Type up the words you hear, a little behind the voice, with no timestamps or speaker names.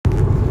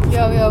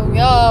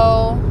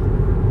Yo,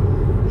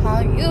 how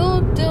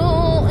you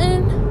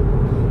doing?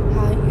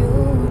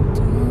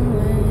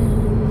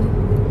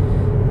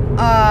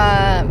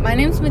 My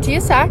name's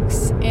Mattia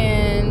Sachs,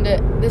 and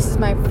this is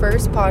my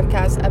first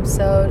podcast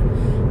episode.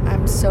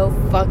 I'm so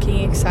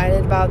fucking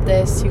excited about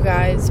this, you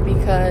guys,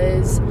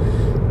 because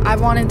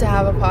I've wanted to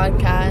have a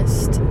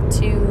podcast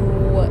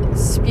to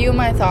spew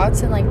my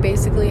thoughts and,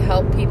 basically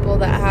help people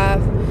that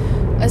have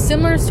a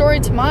similar story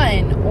to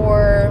mine,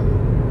 or,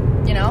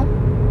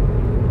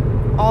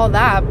 all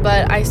that.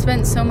 But I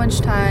spent so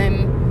much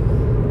time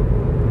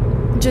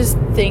just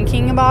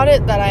thinking about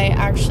it that I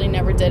actually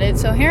never did it.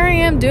 So here I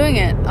am doing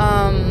it.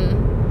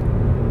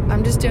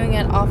 I'm just doing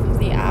it off of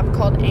the app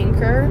called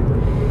Anchor.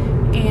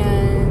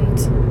 And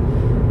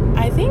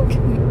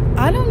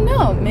I don't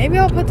know, maybe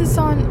I'll put this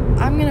on.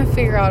 I'm going to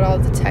figure out all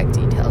the tech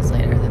details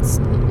later. That's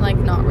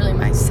not really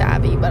my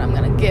savvy, but I'm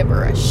going to give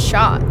her a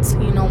shot.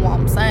 You know what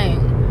I'm saying?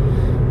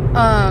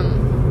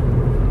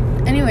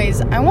 Anyways,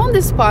 I want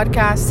this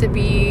podcast to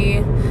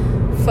be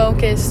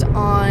focused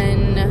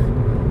on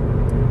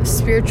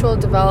spiritual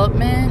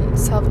development,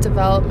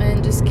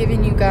 self-development, just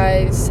giving you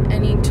guys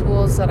any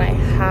tools that I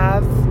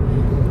have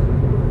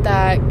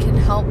that can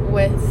help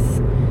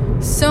with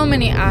so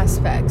many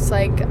aspects.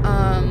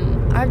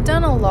 I've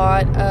done a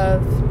lot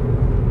of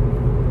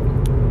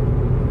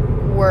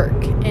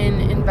work in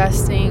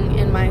investing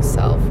in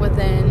myself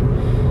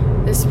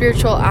within the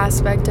spiritual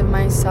aspect of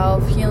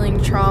myself,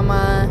 healing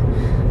trauma,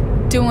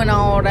 doing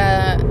all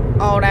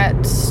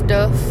that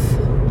stuff.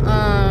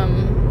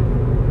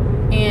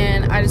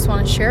 And I just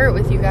want to share it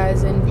with you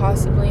guys and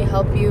possibly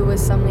help you with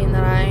something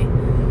that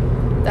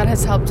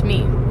has helped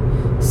me.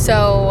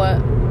 So,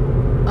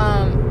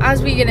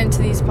 as we get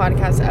into these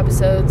podcast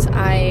episodes,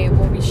 I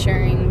will be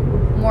sharing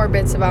more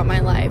bits about my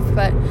life,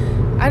 but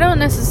I don't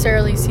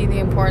necessarily see the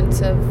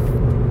importance of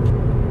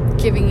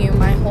giving you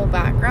my whole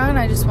background.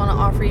 I just want to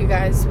offer you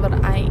guys what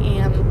I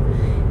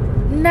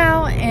am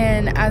now,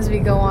 and as we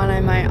go on,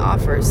 I might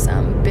offer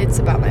some bits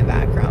about my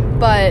background.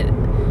 But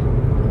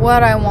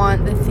what I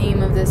want the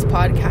theme of this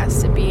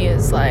podcast to be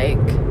is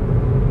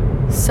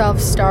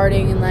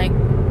self-starting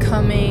and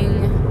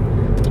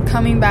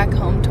coming back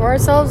home to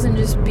ourselves and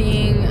just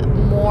being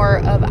more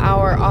of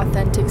our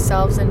authentic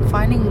selves and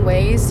finding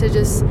ways to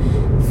just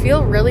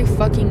feel really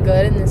fucking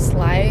good in this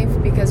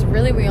life, because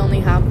really we only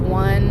have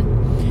one.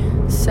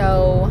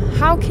 So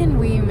how can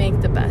we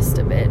make the best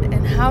of it,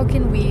 and how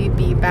can we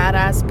be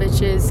badass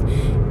bitches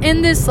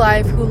in this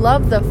life who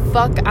love the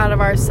fuck out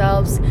of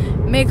ourselves,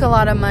 make a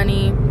lot of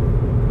money,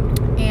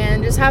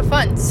 and just have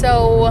fun?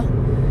 So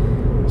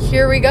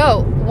here we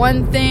go.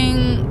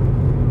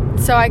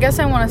 So I guess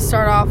I want to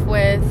start off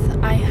with,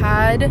 I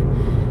had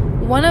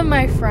one of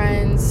my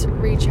friends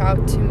reach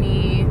out to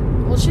me.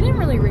 Well, she didn't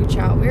really reach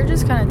out. We were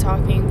just kind of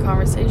talking,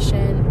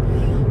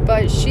 conversation.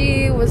 But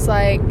she was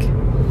like,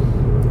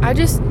 I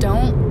just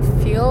don't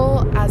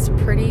feel as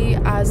pretty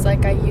as I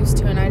used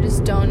to, and I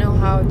just don't know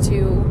how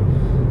to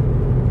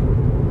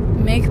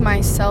make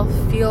myself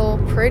feel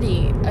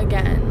pretty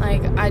again.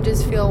 I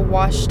just feel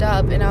washed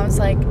up. And I was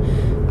like,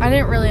 I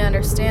didn't really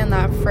understand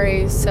that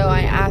phrase, so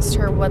I asked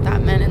her what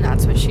that meant, and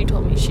that's what she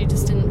told me. She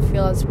just didn't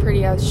feel as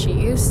pretty as she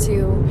used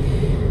to.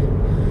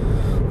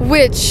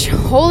 Which,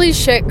 holy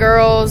shit,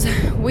 girls,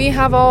 we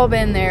have all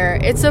been there.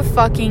 It's a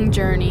fucking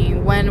journey.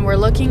 When we're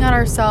looking at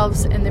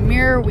ourselves in the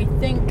mirror, we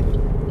think,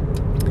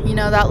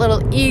 that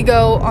little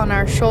ego on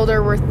our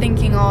shoulder, we're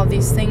thinking all of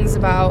these things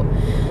about,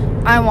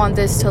 I want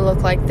this to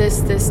look like this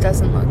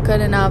doesn't look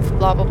good enough,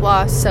 blah, blah,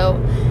 blah. So,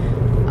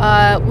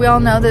 we all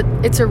know that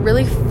it's a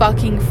really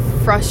fucking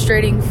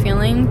frustrating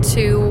feeling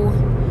to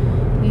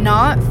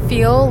not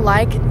feel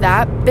like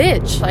that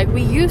bitch like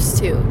we used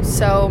to.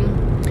 So,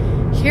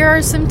 here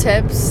are some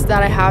tips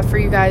that I have for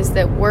you guys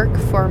that work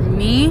for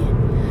me.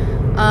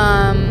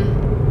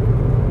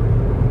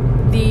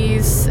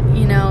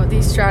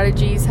 These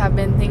strategies have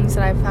been things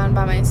that I've found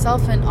by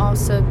myself, and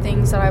also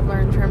things that I've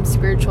learned from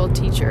spiritual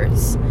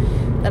teachers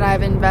that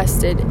I've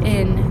invested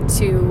in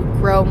to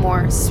grow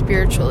more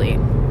spiritually.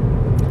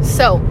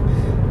 So,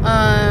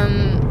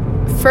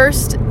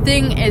 first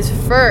thing is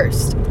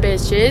first,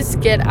 bitches.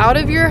 Get out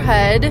of your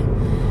head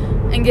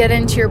and get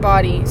into your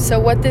body. So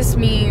what this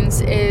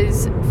means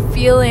is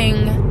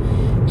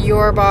feeling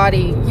your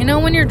body.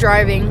 When you're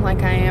driving,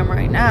 like I am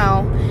right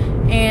now,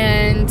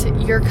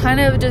 and you're kind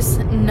of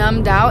just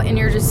numbed out and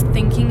you're just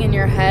thinking in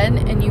your head,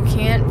 and you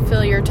can't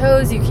feel your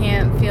toes, you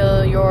can't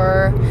feel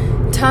your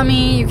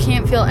tummy, you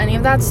can't feel any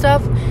of that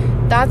stuff.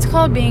 That's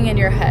called being in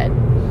your head.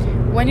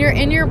 When you're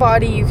in your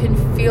body, you can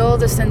feel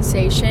the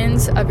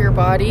sensations of your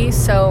body.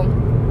 So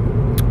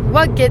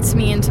what gets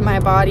me into my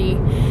body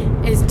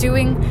is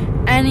doing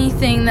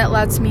anything that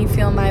lets me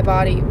feel my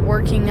body.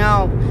 Working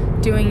out,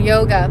 doing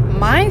yoga.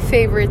 My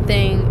favorite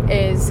thing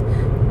is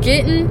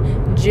getting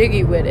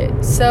jiggy with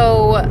it.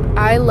 So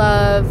I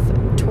love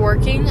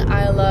twerking.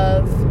 I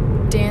love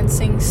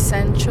dancing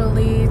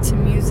sensually to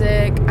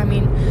music.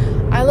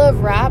 I love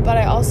rap, but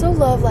I also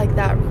love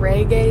that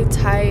reggae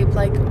type,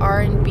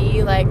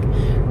 R&B,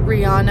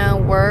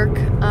 Rihanna work,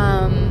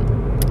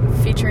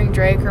 featuring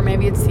featuring Drake, or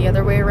maybe it's the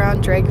other way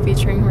around, Drake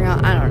featuring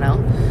Rihanna, I don't know.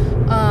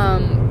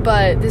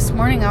 But this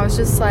morning I was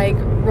just like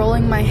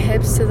rolling my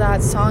hips to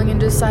that song and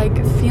just like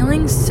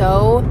feeling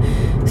so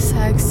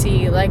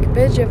sexy. Like,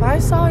 bitch, if I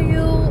saw you,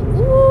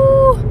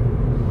 ooh,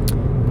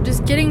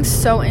 just getting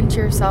so into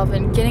yourself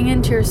and getting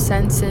into your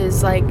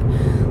senses. Like,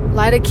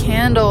 light a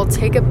candle,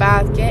 take a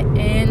bath, get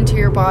into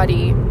your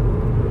body.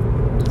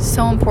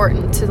 So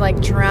important to like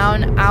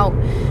drown out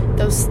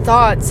those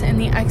thoughts and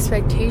the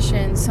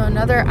expectations. So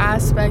another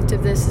aspect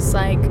of this is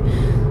like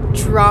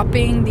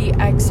dropping the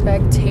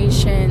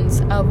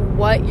expectations of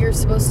what you're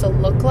supposed to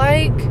look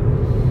like.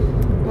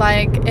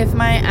 Like, if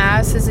my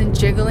ass isn't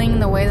jiggling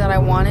the way that I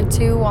want it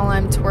to while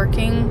I'm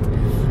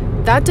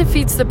twerking, that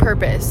defeats the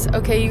purpose.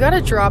 Okay, you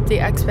gotta drop the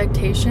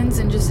expectations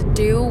and just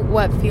do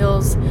what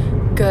feels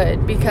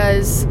good,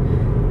 because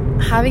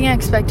having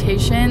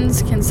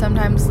expectations can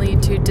sometimes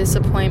lead to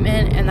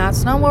disappointment, and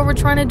that's not what we're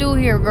trying to do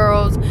here,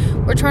 girls.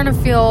 We're trying to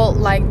feel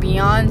like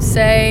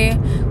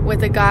Beyonce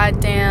with a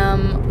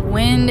goddamn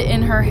wind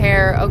in her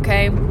hair,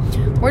 okay?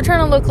 We're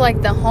trying to look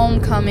like the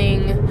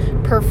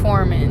homecoming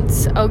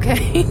performance,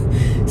 okay?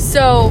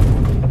 So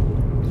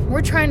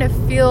we're trying to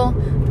feel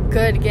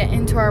good, get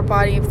into our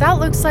body. If that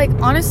looks like,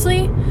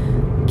 honestly,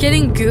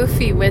 getting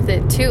goofy with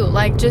it too,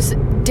 like just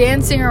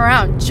dancing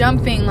around,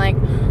 jumping, like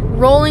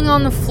rolling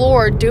on the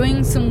floor,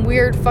 doing some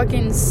weird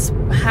fucking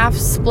half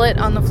split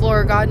on the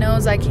floor. God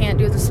knows I can't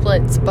do the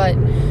splits, but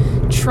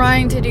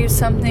trying to do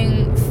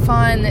something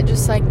fun that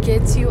just like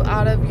gets you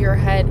out of your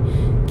head,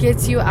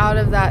 gets you out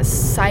of that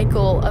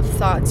cycle of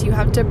thoughts. You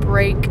have to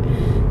break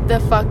the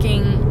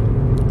fucking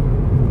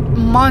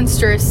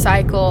monstrous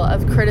cycle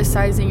of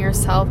criticizing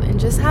yourself and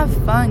just have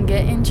fun,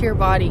 get into your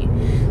body.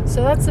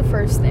 So that's the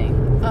first thing.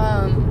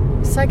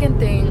 Second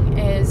thing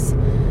is,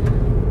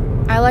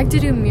 I like to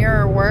do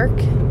mirror work,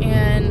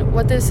 and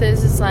what this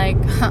is like,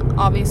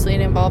 obviously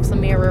it involves the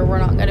mirror. We're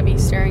not going to be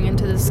staring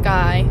into the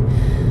sky.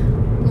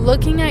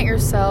 Looking at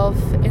yourself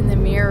in the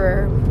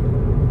mirror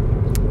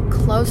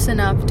close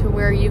enough to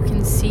where you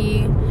can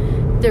see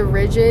the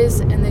ridges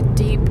and the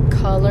deep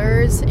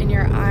colors in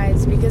your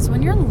eyes, because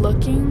when you're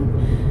looking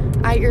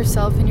at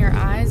yourself in your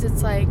eyes,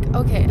 it's like,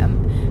 okay,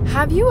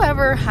 have you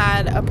ever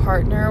had a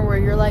partner where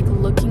you're like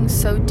looking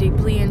so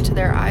deeply into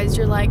their eyes,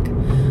 you're like,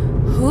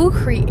 who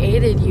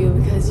created you?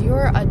 Because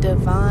you're a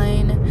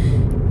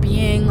divine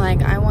being.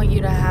 Like, I want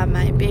you to have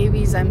my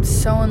babies. I'm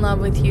so in love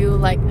with you.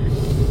 Like,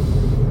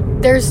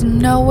 there's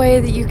no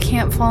way that you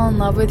can't fall in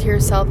love with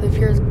yourself if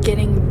you're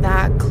getting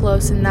that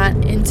close and that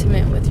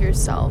intimate with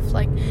yourself.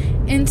 Like,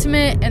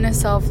 intimate in a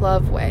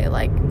self-love way.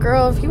 Like,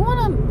 girl, if you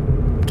want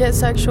to get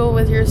sexual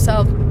with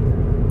yourself,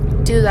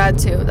 do that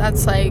too.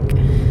 That's like,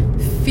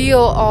 feel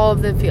all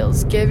of the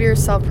feels. Give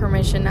yourself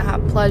permission to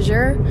have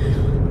pleasure.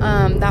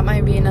 That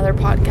might be another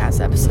podcast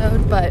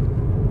episode, but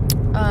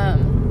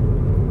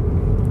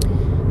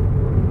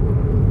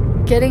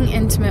getting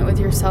intimate with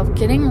yourself,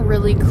 getting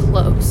really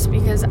close,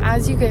 because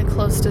as you get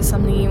close to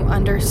something, you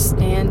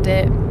understand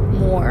it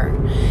more.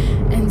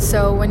 And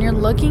so when you're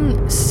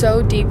looking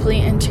so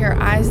deeply into your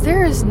eyes,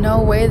 there is no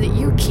way that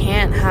you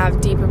can't have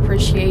deep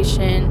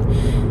appreciation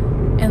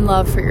and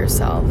love for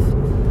yourself.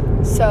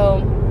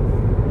 So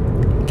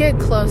get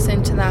close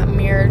into that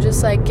mirror,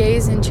 just like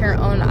gaze into your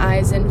own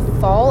eyes and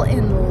fall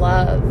in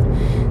love.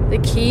 The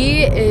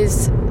key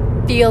is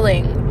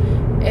feeling.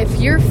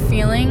 If you're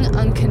feeling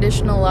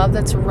unconditional love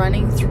that's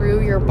running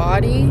through your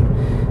body,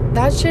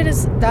 that shit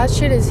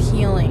is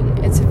healing.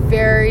 It's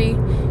very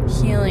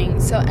healing.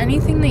 So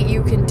anything that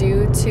you can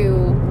do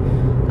to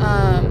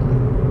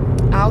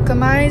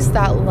alchemize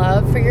that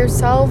love for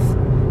yourself,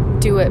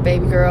 do it,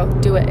 baby girl.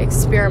 Do it.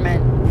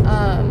 Experiment.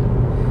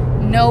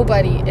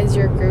 Nobody is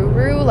your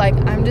guru. Like,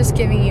 I'm just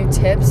giving you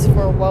tips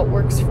for what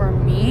works for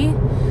me.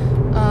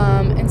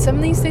 And some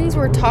of these things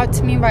were taught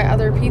to me by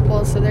other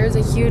people. So there's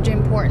a huge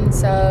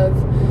importance of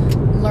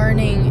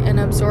learning and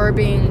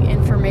absorbing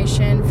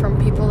information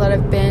from people that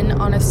have been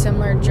on a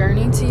similar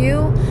journey to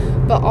you,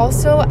 but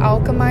also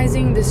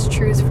alchemizing this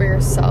truth for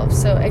yourself.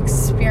 So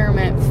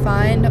experiment,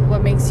 find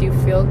what makes you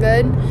feel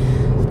good.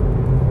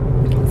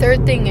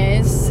 Third thing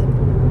is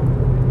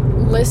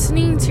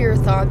listening to your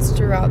thoughts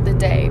throughout the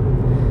day.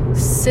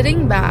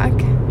 Sitting back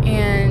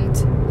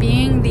and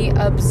being the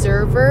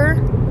observer,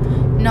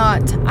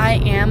 not I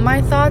am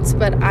my thoughts,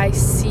 but I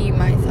see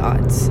my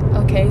thoughts.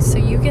 Okay, so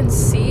you can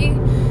see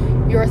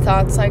your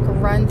thoughts like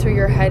run through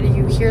your head, and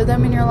you hear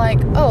them and you're like,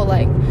 oh,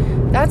 like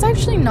that's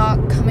actually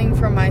not coming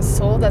from my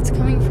soul, that's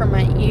coming from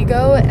my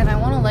ego. And I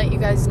want to let you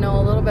guys know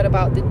a little bit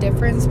about the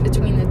difference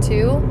between the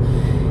two.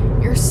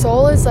 Your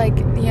soul is like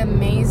the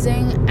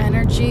amazing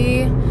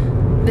energy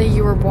that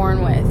you were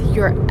born with,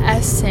 your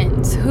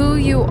essence, who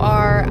you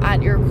are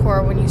at your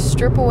core. When you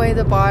strip away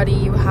the body,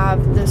 you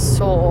have the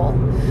soul.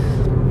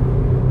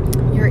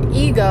 Your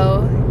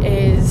ego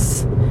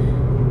is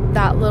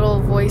that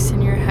little voice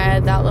in your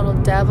head, that little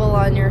devil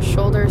on your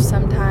shoulder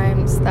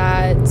sometimes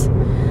that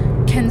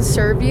can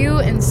serve you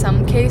in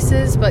some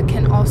cases, but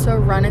can also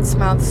run its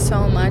mouth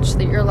so much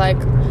that you're like,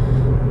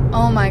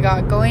 oh my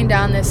God, going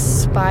down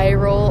this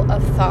spiral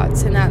of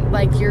thoughts, and that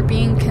like you're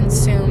being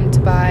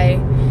consumed by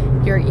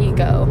your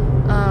ego.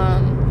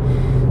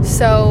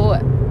 So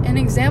an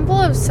example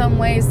of some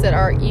ways that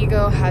our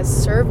ego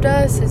has served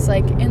us is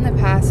like in the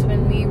past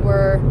when we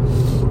were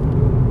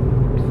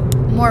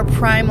more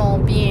primal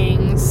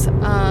beings,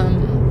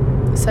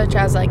 such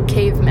as like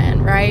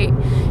cavemen, right?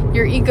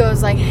 Your ego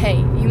is like, hey,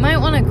 you might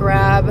want to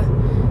grab,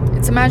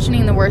 it's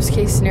imagining the worst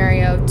case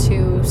scenario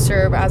to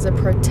serve as a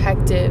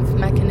protective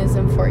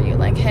mechanism for you.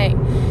 Like, hey,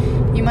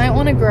 you might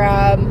want to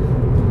grab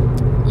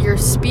your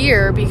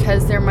spear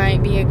because there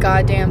might be a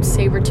goddamn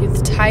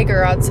saber-toothed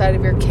tiger outside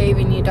of your cave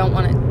and you don't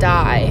want to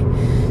die.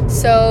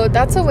 So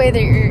that's a way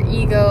that your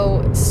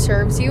ego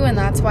serves you, and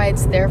that's why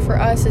it's there for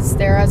us. It's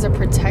there as a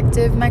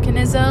protective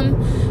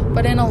mechanism.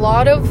 But in a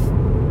lot of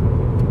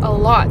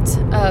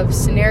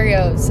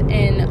scenarios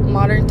in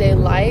modern day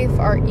life,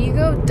 our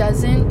ego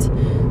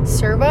doesn't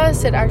serve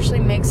us. It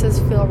actually makes us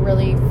feel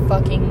really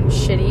fucking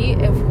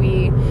shitty if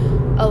we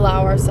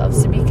allow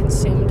ourselves to be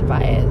consumed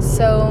by it.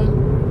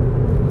 So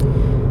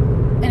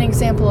an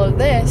example of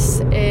this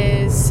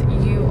is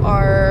you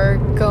are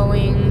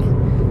going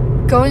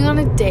on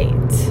a date.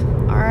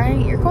 All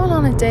right, you're going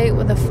on a date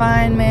with a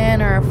fine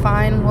man or a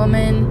fine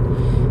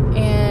woman,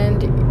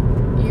 and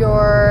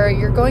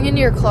you're going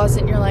into your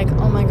closet and you're like,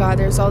 oh my God,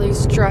 there's all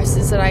these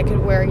dresses that I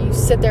could wear. You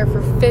sit there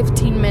for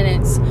 15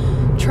 minutes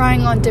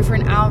trying on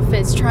different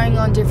outfits, trying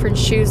on different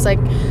shoes, like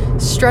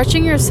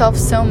stretching yourself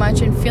so much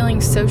and feeling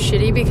so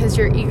shitty because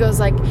your ego's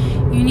like,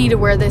 you need to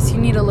wear this, you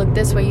need to look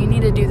this way, you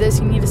need to do this,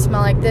 you need to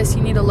smell like this,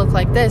 you need to look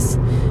like this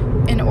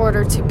in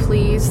order to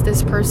please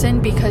this person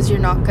because you're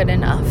not good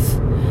enough.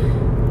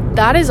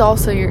 That is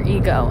also your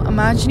ego.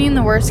 Imagining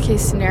the worst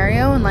case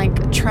scenario and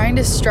like trying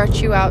to stretch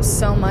you out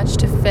so much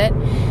to fit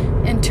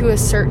into a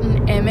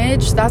certain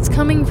image, that's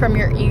coming from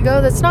your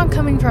ego. That's not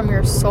coming from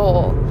your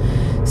soul.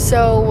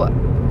 So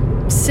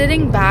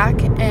sitting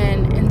back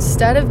and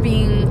instead of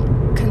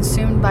being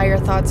consumed by your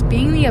thoughts,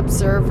 being the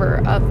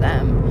observer of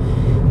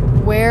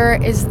them. Where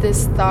is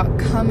this thought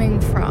coming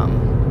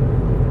from?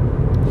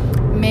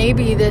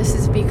 Maybe this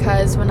is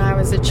because when I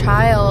was a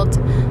child,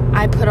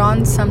 I put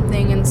on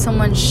something and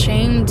someone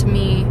shamed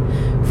me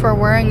for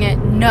wearing it.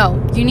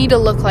 No, you need to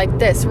look like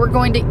this. We're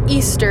going to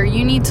Easter.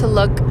 You need to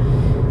look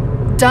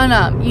done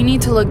up. You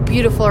need to look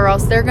beautiful, or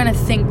else they're going to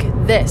think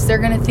this. They're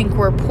going to think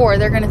we're poor.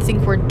 They're going to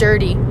think we're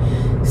dirty.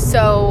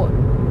 So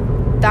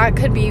that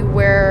could be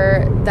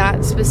where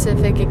that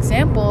specific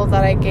example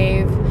that I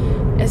gave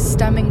is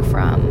stemming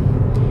from.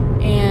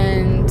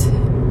 And,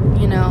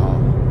 you know,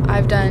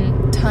 I've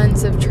done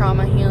tons of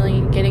trauma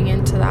healing, getting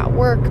into that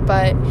work,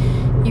 but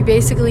you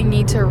basically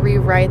need to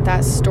rewrite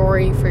that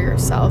story for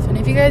yourself. And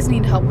if you guys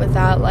need help with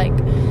that, like,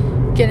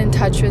 get in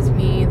touch with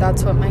me.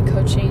 That's what my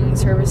coaching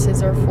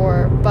services are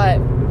for. But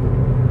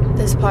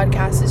this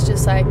podcast is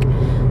just like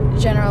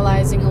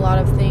generalizing a lot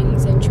of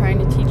things and trying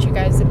to teach you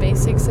guys the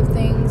basics of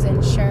things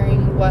and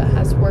sharing what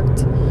has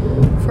worked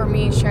for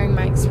me, sharing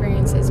my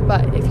experiences.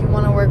 But if you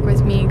want to work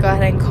with me, go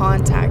ahead and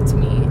contact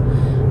me.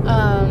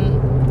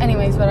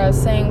 Anyways, what I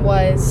was saying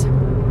was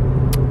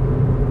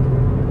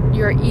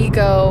your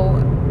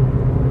ego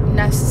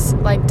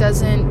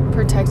doesn't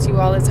protect you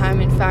all the time.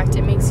 In fact,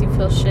 it makes you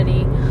feel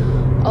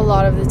shitty a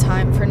lot of the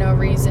time for no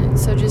reason.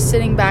 So just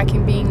sitting back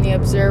and being the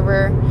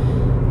observer,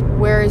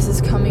 where is this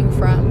coming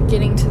from?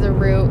 Getting to the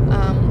root,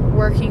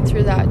 working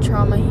through that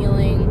trauma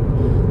healing.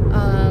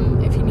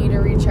 If you need to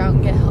reach out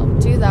and get help,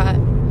 do that.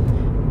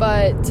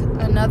 But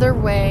another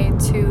way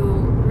to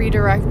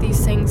redirect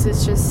these things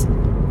is just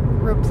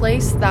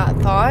replace that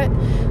thought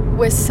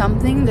with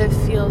something that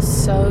feels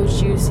so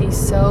juicy,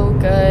 so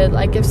good.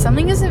 Like, if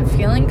something isn't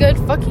feeling good,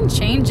 fucking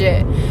change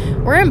it.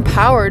 We're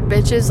empowered,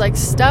 bitches. Like,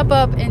 step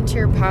up into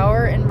your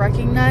power and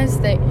recognize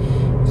that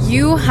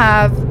you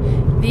have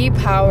the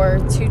power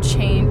to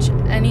change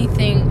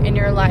anything in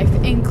your life,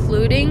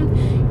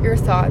 including your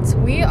thoughts.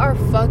 We are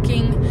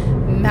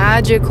fucking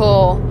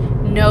magical,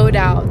 no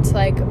doubt.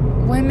 Like,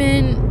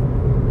 women,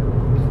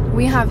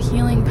 we have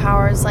healing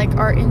powers. Like,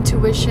 our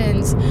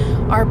intuitions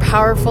are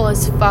powerful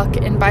as fuck,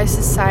 and by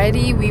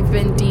society we've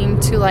been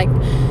deemed to like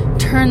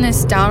turn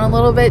this down a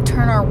little bit,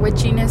 turn our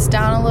witchiness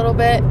down a little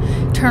bit,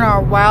 turn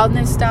our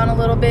wildness down a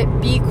little bit.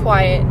 Be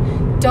quiet,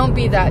 don't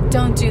be that,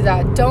 don't do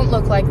that, don't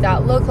look like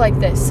that, look like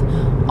this,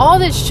 all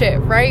this shit,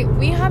 right?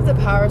 We have the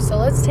power, so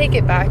let's take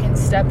it back and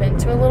step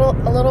into a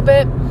little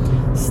bit,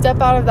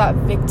 step out of that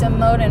victim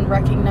mode and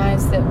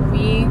recognize that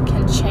we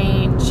can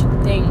change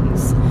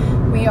things.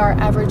 We are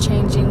ever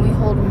changing. We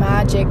hold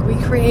magic. We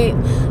create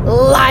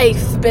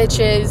life,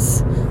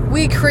 bitches.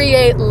 We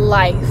create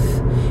life.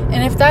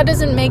 And if that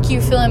doesn't make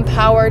you feel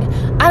empowered,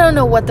 I don't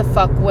know what the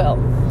fuck will.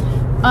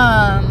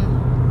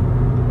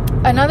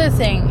 Another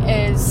thing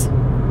is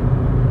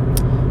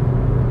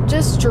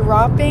just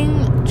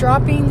dropping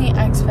the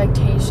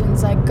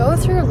expectations. Like, go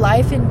through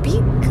life and be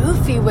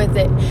goofy with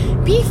it.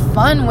 Be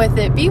fun with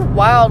it. Be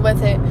wild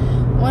with it.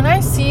 When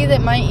I see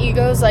that my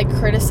ego's like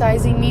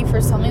criticizing me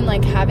for something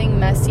like having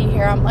messy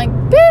hair, I'm like,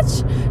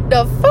 bitch,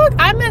 the fuck?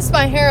 I mess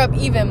my hair up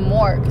even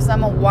more because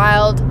I'm a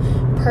wild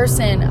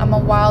person. I'm a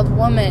wild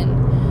woman.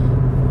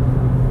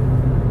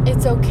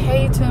 It's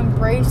okay to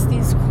embrace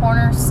these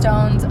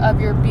cornerstones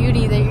of your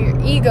beauty that your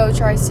ego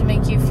tries to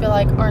make you feel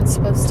like aren't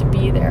supposed to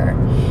be there.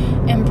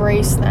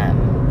 Embrace them.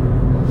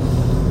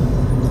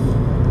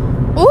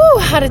 Ooh,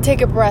 had to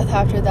take a breath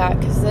after that,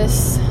 because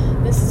this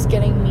is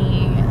getting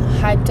me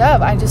hyped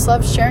up. I just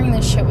love sharing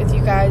this shit with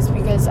you guys,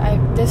 because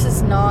this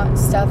is not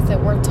stuff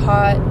that we're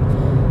taught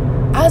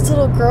as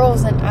little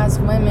girls and as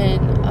women.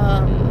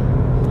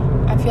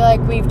 I feel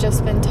like we've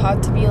just been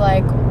taught to be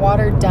like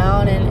watered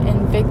down and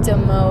in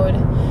victim mode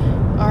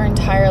our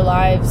entire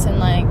lives. And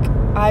like,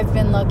 I've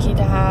been lucky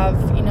to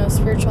have, you know,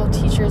 spiritual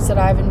teachers that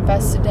I've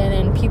invested in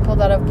and people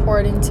that have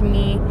poured into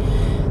me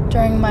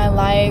during my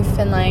life,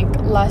 and like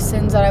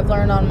lessons that I've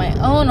learned on my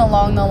own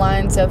along the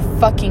lines of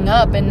fucking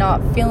up and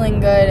not feeling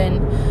good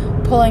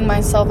and pulling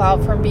myself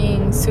out from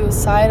being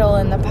suicidal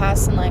in the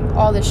past and like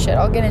all this shit.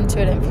 I'll get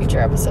into it in future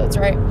episodes,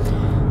 right?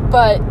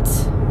 But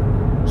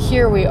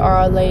here we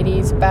are,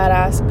 ladies,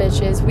 badass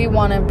bitches. We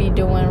want to be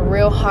doing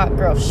real hot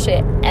girl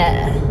shit.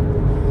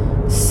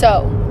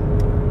 So,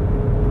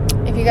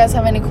 if you guys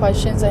have any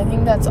questions, I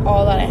think that's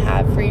all that I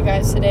have for you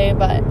guys today.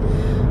 But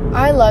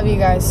I love you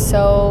guys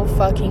so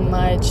fucking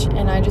much.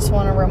 And I just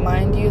want to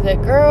remind you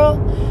that, girl,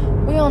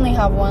 we only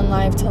have one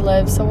life to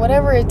live. So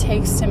whatever it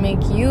takes to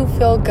make you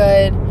feel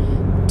good,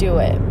 do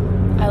it.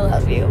 I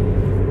love you.